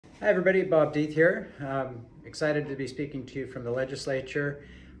Hi everybody, Bob Deeth here. Excited to be speaking to you from the legislature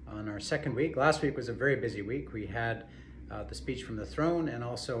on our second week. Last week was a very busy week. We had the speech from the throne and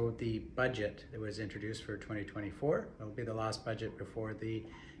also the budget that was introduced for 2024. It'll be the last budget before the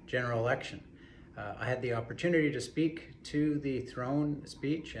general election. I had the opportunity to speak to the throne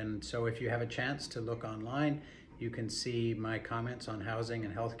speech, and so if you have a chance to look online, you can see my comments on housing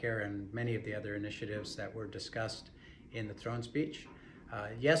and healthcare and many of the other initiatives that were discussed in the throne speech.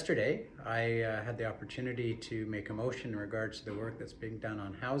 Yesterday, I had the opportunity to make a motion in regards to the work that's being done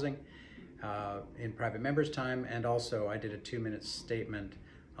on housing in private members' time, and also I did a 2-minute statement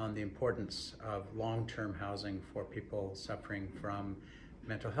on the importance of long-term housing for people suffering from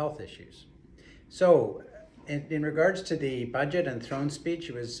mental health issues. So, in regards to the budget and throne speech,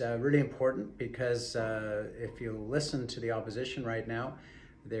 it was really important because if you listen to the opposition right now,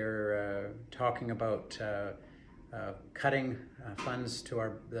 they're talking about cutting funds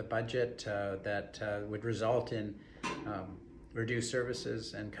to the budget that would result in reduced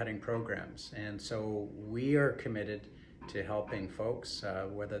services and cutting programs. And so we are committed to helping folks,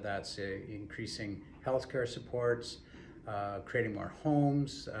 whether that's increasing healthcare supports, creating more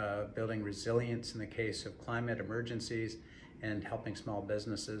homes, building resilience in the case of climate emergencies, and helping small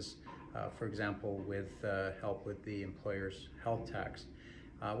businesses, for example, with help with the employer's health tax.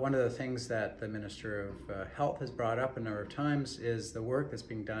 One of the things that the Minister of Health has brought up a number of times is the work that's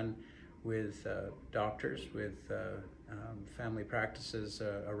being done with doctors, with family practices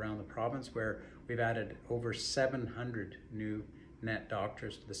around the province, where we've added over 700 new net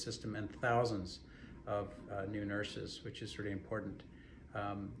doctors to the system and thousands of new nurses, which is really important.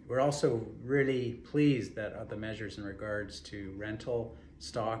 We're also really pleased that the measures in regards to rental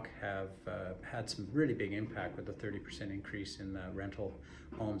stock have had some really big impact with the 30% increase in rental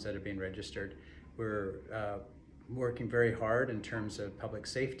homes that have been registered. We're working very hard in terms of public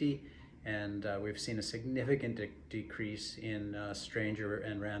safety, and we've seen a significant decrease in stranger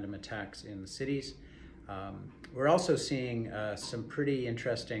and random attacks in the cities. We're also seeing some pretty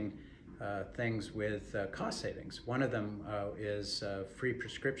interesting things with cost savings. One of them is free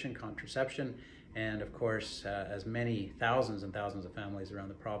prescription contraception, and of course, as many thousands and thousands of families around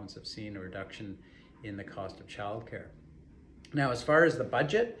the province have seen a reduction in the cost of childcare. Now, as far as the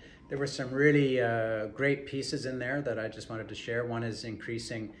budget, there were some really great pieces in there that I just wanted to share. One is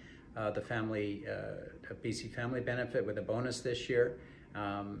increasing the BC family benefit with a bonus this year,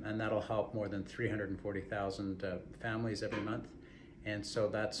 and that'll help more than 340,000 families every month. And so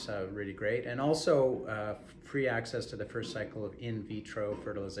that's really great. And also free access to the first cycle of in vitro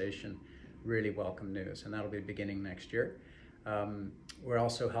fertilization, really welcome news, and that'll be beginning next year. We're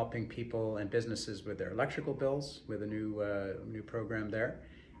also helping people and businesses with their electrical bills with a new program there.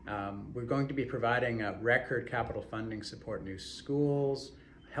 We're going to be providing record capital funding support, new schools,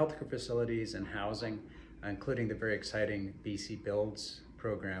 healthcare facilities, and housing, including the very exciting BC Builds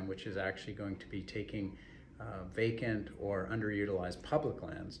program, which is actually going to be taking vacant or underutilized public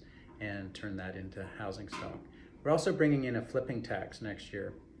lands and turn that into housing stock. We're also bringing in a flipping tax next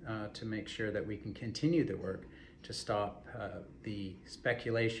year to make sure that we can continue the work to stop the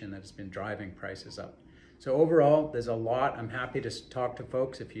speculation that's been driving prices up. So overall, there's a lot. I'm happy to talk to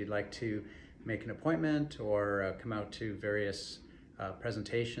folks if you'd like to make an appointment or come out to various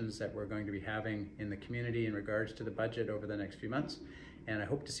presentations that we're going to be having in the community in regards to the budget over the next few months. And I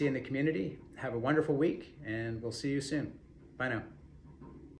hope to see you in the community. Have a wonderful week, and we'll see you soon. Bye now.